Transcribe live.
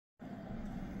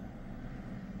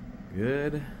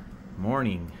Good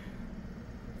morning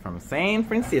from San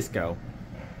Francisco.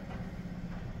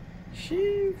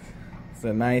 Sheesh. It's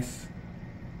a nice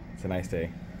day.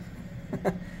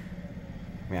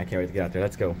 Man, I can't wait to get out there.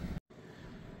 Let's go.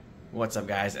 What's up,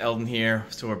 guys? Eldon here.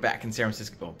 So we're back in San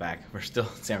Francisco. We're still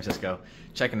in San Francisco.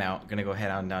 Checking out. Gonna go head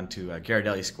on down to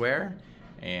Ghirardelli Square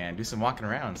and do some walking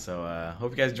around. So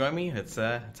hope you guys join me. Let's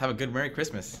have a good Merry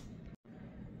Christmas.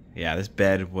 Yeah, this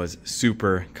bed was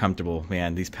super comfortable,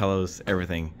 man. These pillows,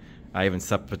 everything. I even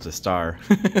slept with the star.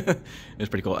 It was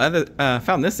pretty cool. I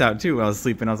found this out too while I was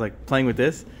sleeping. I was like playing with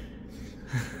this.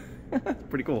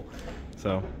 Pretty cool.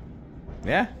 So,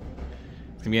 yeah,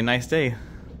 it's gonna be a nice day.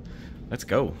 Let's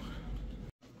go.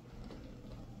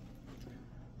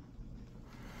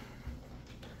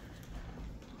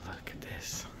 Look at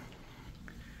this.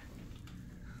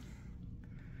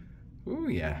 Ooh,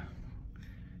 yeah.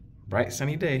 Bright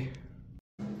sunny day.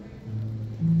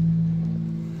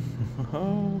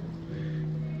 Oh,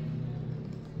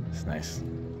 it's nice.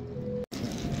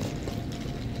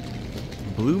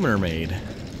 Blue Mermaid.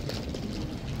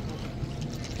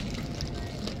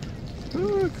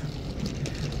 Ooh,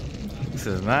 this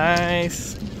is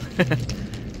nice.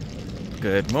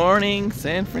 Good morning,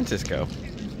 San Francisco.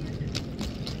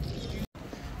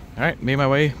 Alright, made my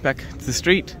way back to the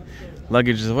street.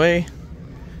 Luggage is away.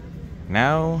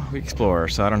 Now we explore,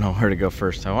 so I don't know where to go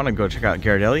first. I want to go check out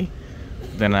Ghirardelli.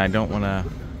 Then I don't want to...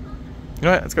 You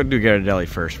know what? Let's go do Ghirardelli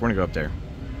first. We're going to go up there.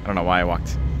 I don't know why I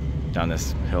walked down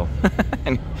this hill.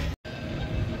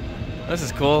 This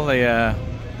is cool. They,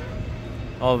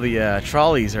 all the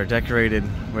trolleys are decorated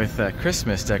with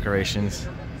Christmas decorations.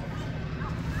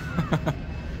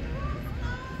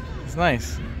 It's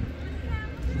nice.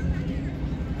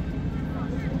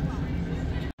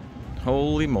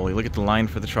 Holy moly, look at the line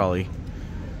for the trolley.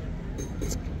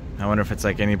 I wonder if it's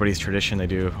like anybody's tradition they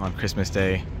do on Christmas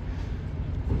Day.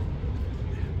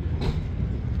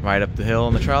 Ride up the hill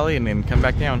on the trolley and then come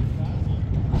back down.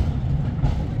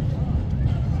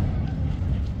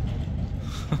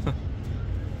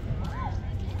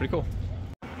 Pretty cool.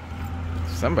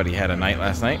 Somebody had a night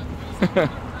last night.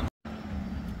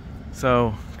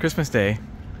 So, Christmas Day,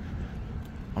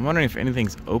 I'm wondering if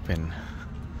anything's open.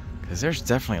 Because there's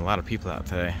definitely a lot of people out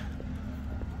today.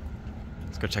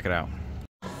 Let's go check it out.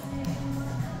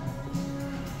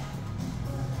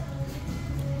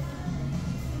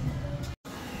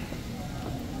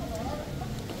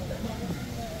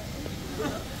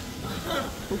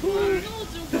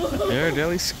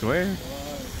 Ghirardelli Square.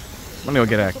 I'm gonna go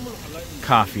get a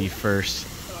coffee first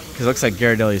because it looks like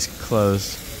Ghirardelli's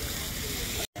closed.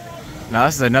 Now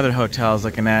this is another hotel I was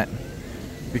looking at.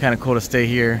 It'd be kind of cool to stay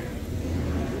here.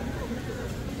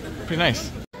 Pretty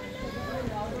nice.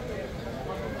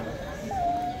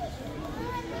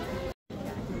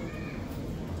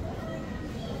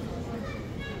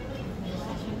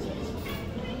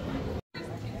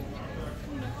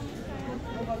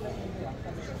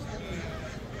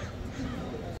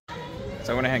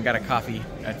 So I went ahead and got a coffee.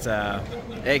 It's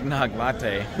eggnog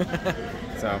latte.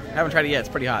 So haven't tried it yet. It's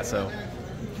pretty hot. So,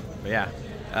 but yeah,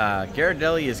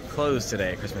 Ghirardelli is closed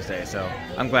today, Christmas Day. So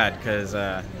I'm glad because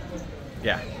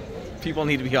yeah, people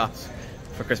need to be off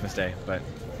for Christmas Day. But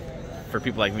for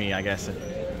people like me, I guess it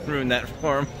ruined that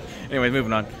for them. Anyways,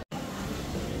 moving on.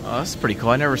 Oh, this is pretty cool.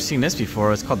 I've never seen this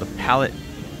before. It's called the Palette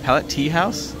Tea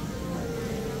House.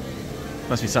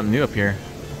 Must be something new up here.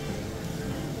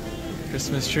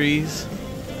 Christmas trees,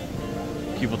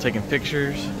 people taking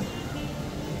pictures.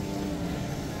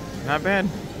 Not bad.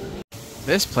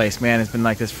 This place, man, has been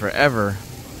like this forever.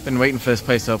 Been waiting for this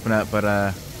place to open up, but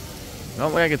don't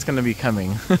look like it's gonna be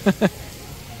coming. It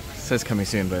says coming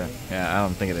soon, but yeah, I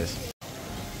don't think it is.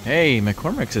 Hey,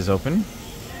 McCormick's is open.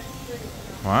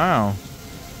 Wow.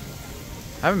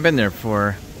 I haven't been there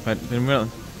before, but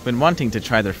been wanting to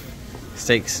try their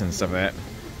steaks and stuff like that.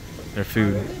 Their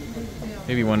food.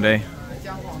 Maybe one day.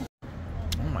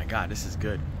 Oh my god, this is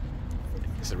good.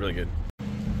 This is really good.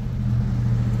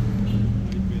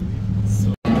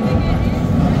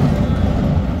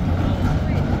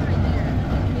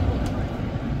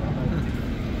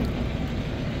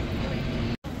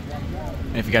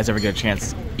 And if you guys ever get a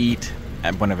chance, eat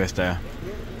at Buena Vista.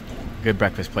 Good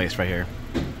breakfast place right here.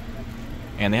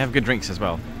 And they have good drinks as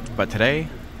well. But today,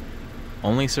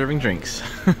 only serving drinks.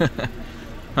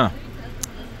 Huh.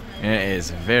 And it is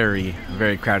very,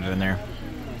 very crowded in there.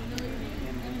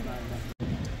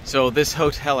 So this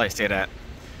hotel I stayed at,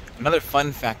 another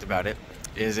fun fact about it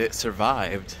is it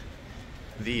survived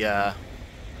the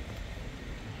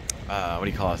what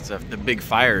do you call it? The big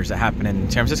fires that happened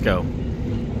in San Francisco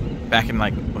back in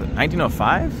like what,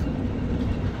 1905.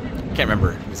 Can't can't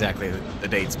remember exactly the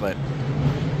dates, but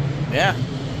yeah,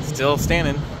 still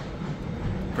standing.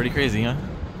 Pretty crazy, huh?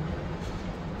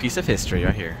 Piece of history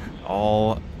right here.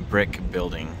 All brick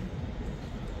building.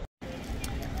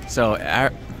 So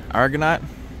Argonaut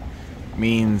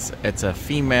means it's a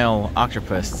female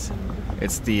octopus.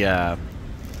 It's the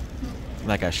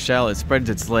like a shell. It spreads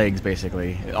its legs,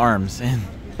 basically, arms, and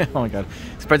oh my god,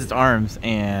 it spreads its arms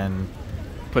and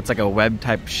puts like a web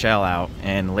type shell out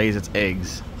and lays its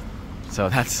eggs. So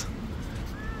that's,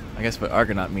 I guess, what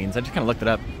Argonaut means. I just kind of looked it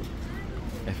up.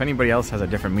 If anybody else has a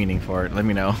different meaning for it, let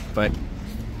me know. But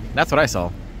that's what I saw.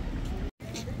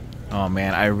 Oh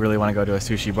man, I really want to go to a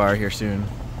sushi bar here soon.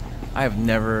 I have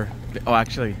never,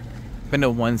 actually, been to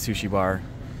one sushi bar,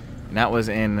 and that was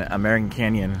in American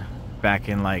Canyon back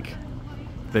in like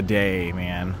the day,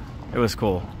 man. It was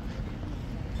cool.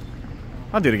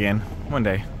 I'll do it again one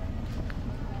day.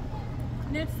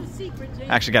 That's the secret, Jake.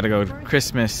 I actually got to go to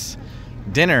Christmas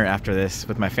dinner after this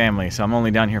with my family, so I'm only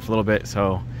down here for a little bit,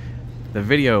 so the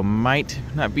video might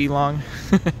not be long.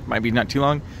 Might be not too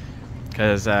long,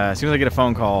 because as soon as I get a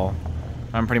phone call,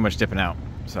 I'm pretty much dipping out.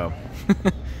 So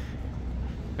but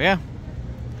yeah,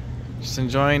 just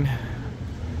enjoying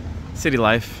city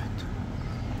life.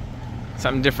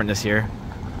 Something different this year,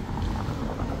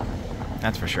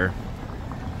 that's for sure.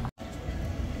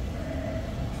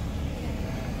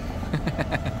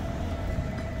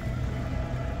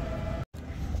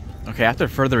 Okay, after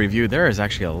further review, there is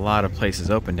actually a lot of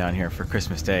places open down here for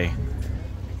Christmas Day.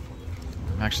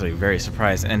 I'm actually very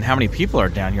surprised. And how many people are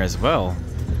down here as well.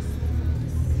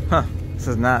 Huh, this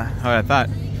is not how I thought.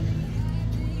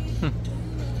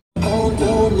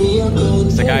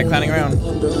 Just a guy clowning around.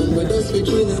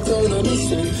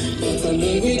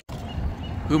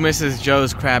 Who misses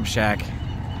Joe's Crab Shack?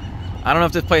 I don't know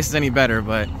if this place is any better,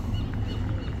 but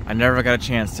I never got a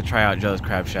chance to try out Joe's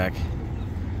Crab Shack.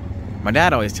 My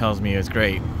dad always tells me it's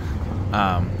great,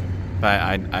 but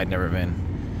I'd never been.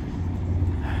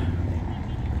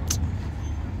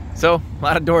 So, a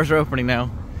lot of doors are opening now.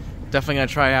 Definitely gonna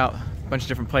try out a bunch of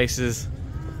different places.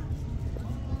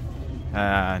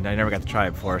 I never got to try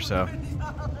it before, so.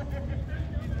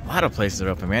 A lot of places are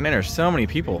open, man, and there's so many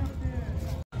people.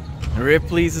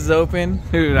 Ripley's is open.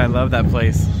 Dude, I love that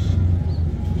place.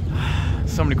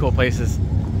 So many cool places.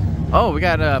 Oh, we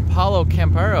got Paulo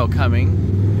Campero coming.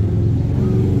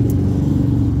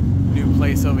 New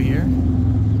place over here.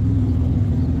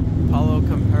 Paulo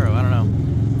Campero, I don't know.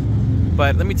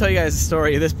 But let me tell you guys the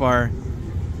story of this bar.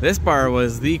 This bar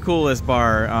was the coolest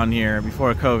bar on here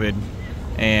before COVID.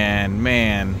 And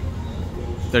man,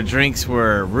 the drinks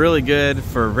were really good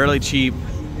for really cheap.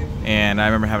 And I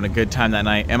remember having a good time that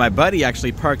night. And my buddy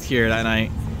actually parked here that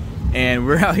night. And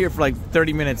we're out here for like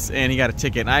 30 minutes and he got a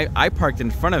ticket. And I parked in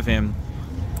front of him.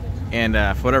 And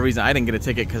for whatever reason, I didn't get a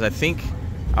ticket because I think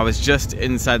I was just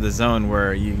inside the zone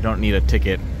where you don't need a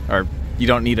ticket. Or you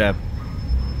don't need a...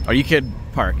 Or you could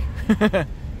park.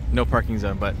 No parking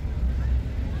zone, but...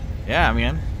 Yeah,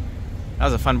 man. That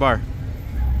was a fun bar.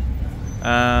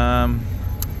 Oh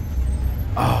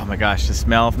my gosh, the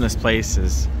smell from this place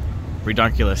is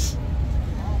ridiculous.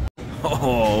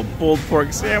 Oh, pulled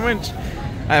pork sandwich.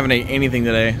 I haven't ate anything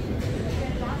today.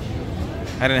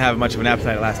 I didn't have much of an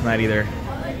appetite last night either.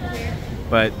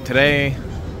 But today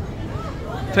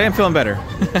I'm feeling better.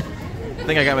 I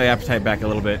think I got my appetite back a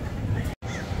little bit.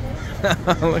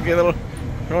 Look at little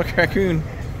raccoon.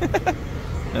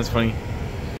 That's funny.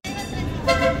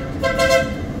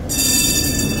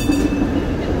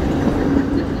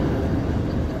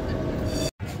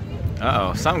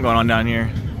 Uh-oh, something going on down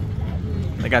here.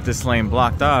 They got this lane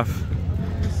blocked off.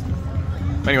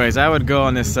 Anyways, I would go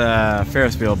on this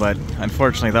Ferris wheel, but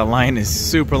unfortunately that line is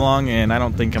super long and I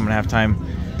don't think I'm gonna have time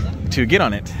to get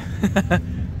on it.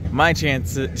 My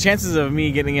chances of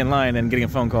me getting in line and getting a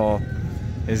phone call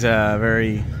is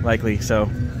very likely, so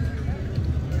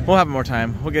we'll have more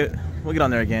time. We'll get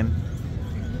on there again.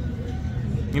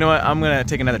 You know what? I'm gonna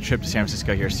take another trip to San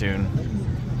Francisco here soon.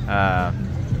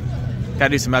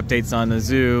 Gotta do some updates on the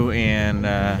zoo and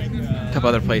a couple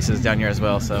other places down here as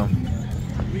well. So,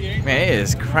 man, it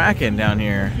is cracking down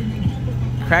here,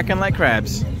 cracking like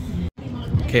crabs.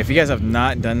 Okay, if you guys have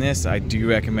not done this, I do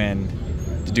recommend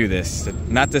to do this.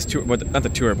 Not this tour, not the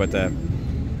tour, but the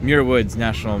Muir Woods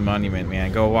National Monument.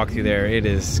 Man, go walk through there. It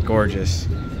is gorgeous.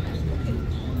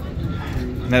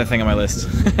 Another thing on my list.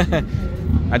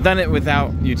 I've done it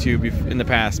without YouTube in the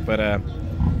past, but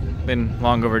been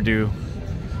long overdue.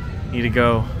 Need to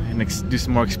go and do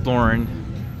some more exploring.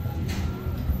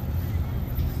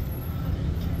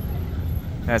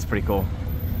 That's pretty cool.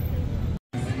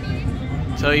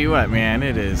 Tell you what, man,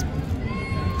 it is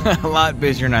a lot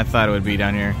busier than I thought it would be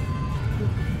down here.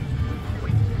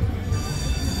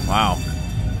 Wow.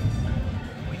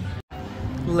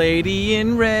 Lady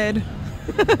in red.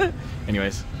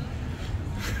 Anyways.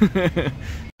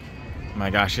 My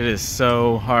gosh, it is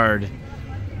so hard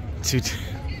to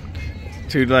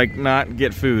like not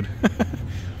get food.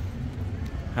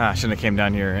 I shouldn't have came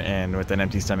down here and with an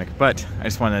empty stomach, but I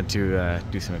just wanted to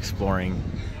do some exploring.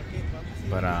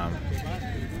 But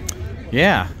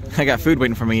yeah, I got food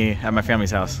waiting for me at my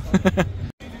family's house.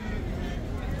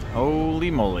 Holy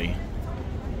moly,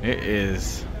 it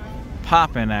is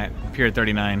popping at Pier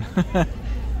 39.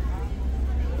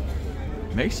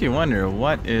 Makes you wonder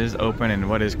what is open and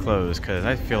what is closed, because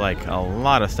I feel like a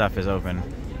lot of stuff is open.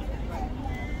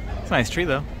 It's a nice tree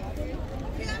though.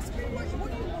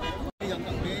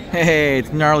 Hey,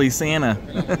 it's gnarly Santa.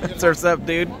 Surf's up,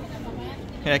 dude.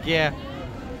 Heck yeah.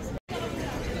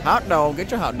 Hot dog, get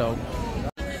your hot dog.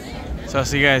 So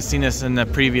you guys seen this in the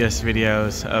previous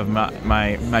videos of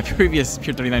my previous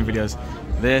Pier 39 videos.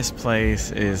 This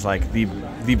place is like the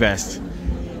best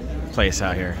place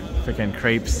out here. Freaking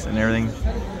crepes and everything.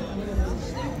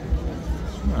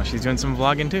 Oh, she's doing some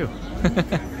vlogging too.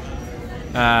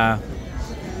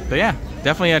 But yeah,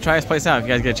 definitely try this place out if you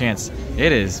guys get a chance.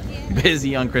 It is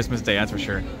busy on Christmas Day, that's for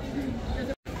sure.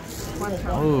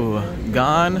 Oh,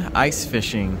 gone ice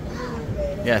fishing.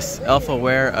 Yes, elf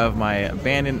aware of my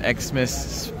abandoned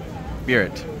Xmas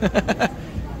spirit.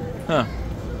 Huh.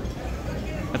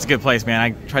 That's a good place, man.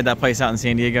 I tried that place out in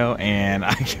San Diego and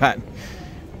I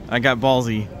got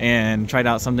ballsy and tried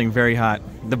out something very hot.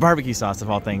 The barbecue sauce of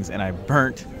all things, and I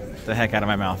burnt the heck out of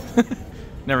my mouth.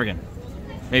 Never again.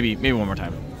 Maybe one more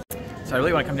time. So I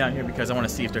really want to come down here because I want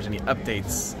to see if there's any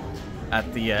updates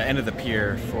at the end of the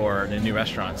pier for the new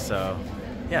restaurants. So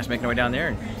yeah, just making our way down there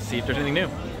and see if there's anything new.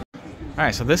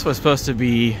 Alright, so this was supposed to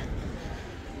be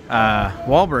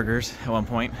Wahlburgers at one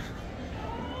point.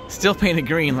 Still painted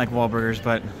green like Wahlburgers,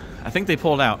 but I think they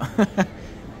pulled out.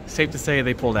 Safe to say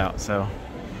they pulled out, so.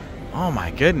 Oh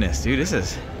my goodness, dude, this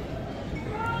is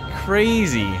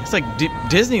crazy. It's like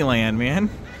Disneyland, man.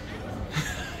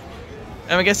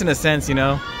 I guess in a sense, you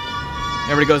know,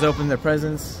 everybody goes open their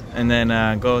presents and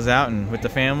then goes out and with the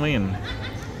family and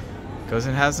goes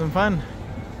and has some fun.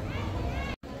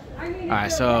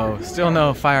 Alright, so still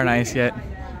no Fire and Ice yet.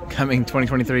 Coming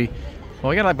 2023. Well,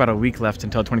 we got like about a week left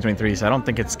until 2023, so I don't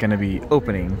think it's going to be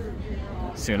opening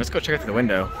soon. Let's go check out through the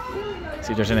window,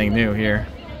 see if there's anything new here.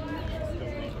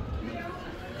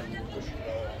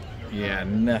 Yeah,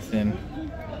 nothing.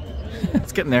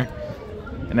 It's getting there.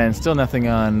 And then still nothing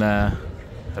on the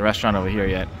restaurant over here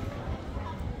yet.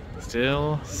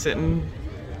 Still sitting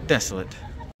desolate.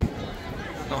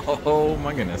 Oh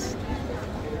my goodness.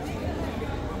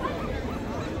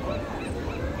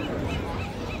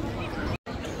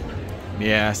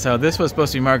 Yeah, so this was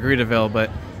supposed to be Margaritaville, but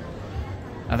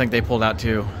I think they pulled out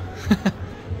too.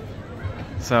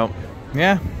 So,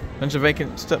 yeah, bunch of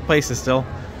vacant places still.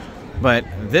 But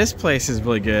this place is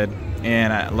really good,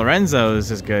 and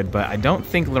Lorenzo's is good, but I don't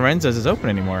think Lorenzo's is open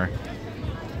anymore.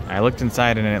 I looked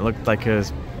inside and it looked like it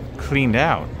was cleaned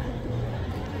out.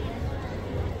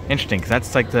 Interesting, because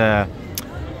that's like the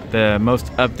most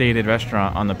updated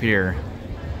restaurant on the pier.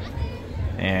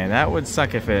 And that would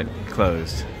suck if it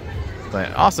closed.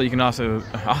 But also you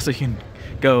can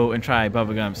go and try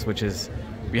Bubba Gump's, which is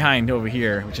behind over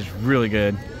here, which is really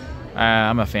good.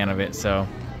 I'm a fan of it, so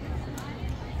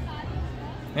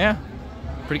yeah,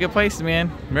 pretty good place, man.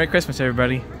 Merry Christmas,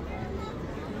 everybody.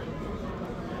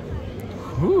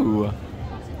 Ooh,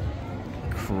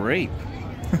 crepe.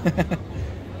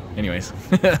 Anyways,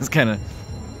 that's kind of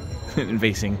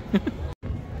invasive.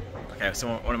 Okay, so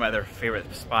one of my other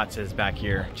favorite spots is back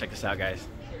here. Check this out, guys.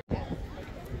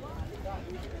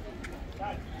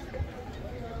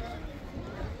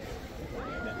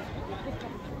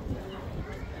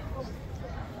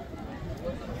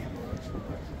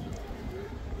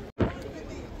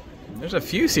 There's a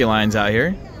few sea lions out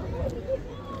here.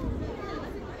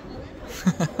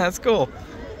 That's cool.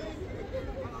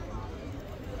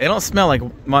 They don't smell like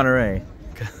Monterey.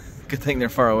 Good thing they're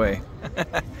far away.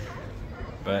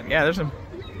 But yeah, there's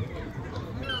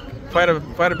quite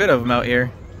a bit of them out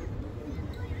here.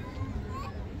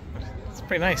 It's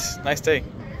pretty nice. Nice day.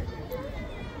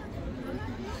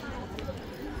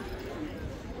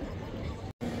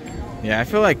 Yeah, I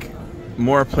feel like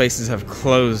more places have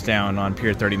closed down on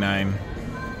Pier 39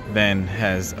 than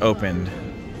has opened.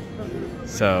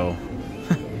 So,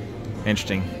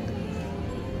 interesting.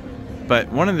 But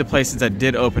one of the places that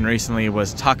did open recently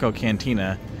was Taco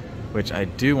Cantina, which I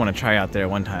do want to try out there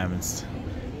one time.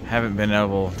 Haven't been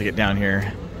able to get down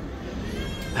here.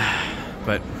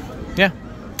 But, yeah.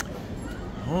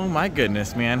 Oh my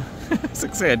goodness, man. It's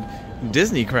like I said,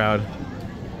 Disney crowd.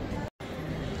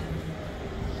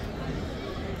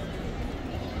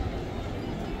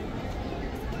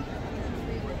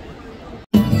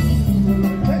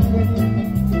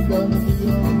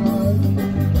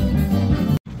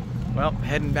 Well,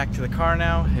 heading back to the car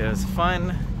now. It was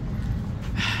fun.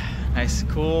 Nice,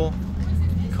 cool,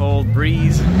 cold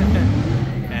breeze.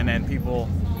 And then people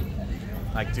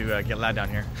like to get loud down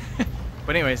here.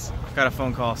 But anyways, got a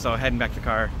phone call, so heading back to the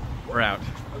car. We're out.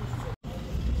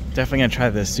 Definitely gonna try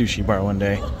the sushi bar one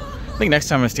day. I think next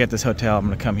time I'm gonna stay at this hotel, I'm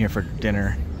gonna come here for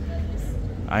dinner.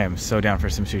 I am so down for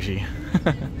some sushi.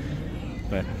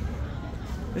 But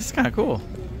this is kind of cool.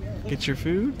 Get your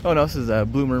food. Oh no, this is a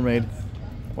Blue Mermaid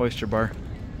oyster bar.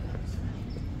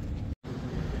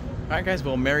 Alright guys,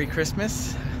 well, Merry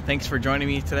Christmas. Thanks for joining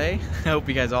me today. I hope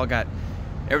you guys all got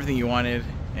everything you wanted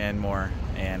and more.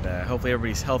 And hopefully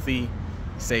everybody's healthy,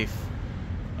 safe,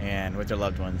 and with their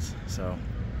loved ones. So,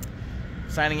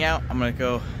 signing out. I'm gonna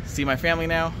go see my family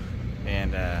now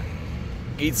and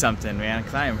eat something, man,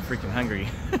 because I am freaking hungry.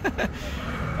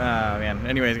 Man.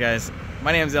 Anyways, guys,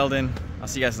 my name's Eldon. I'll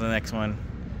see you guys in the next one.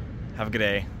 Have a good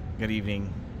day, good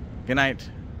evening, good night.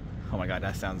 Oh my God,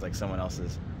 that sounds like someone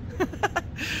else's.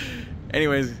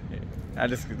 Anyways,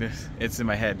 it's in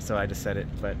my head, so I just said it.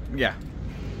 But yeah,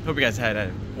 hope you guys had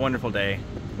a wonderful day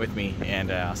with me,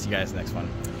 and I'll see you guys in the next one.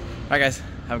 All right, guys,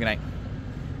 have a good night.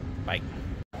 Bye.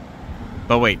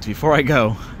 But wait, before I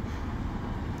go,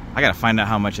 I gotta find out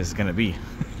how much it's gonna be.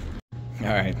 All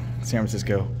right, San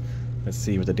Francisco. Let's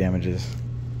see what the damage is.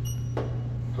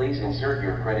 Please insert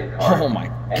your credit card. Oh my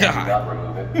God. And do not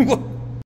remove it.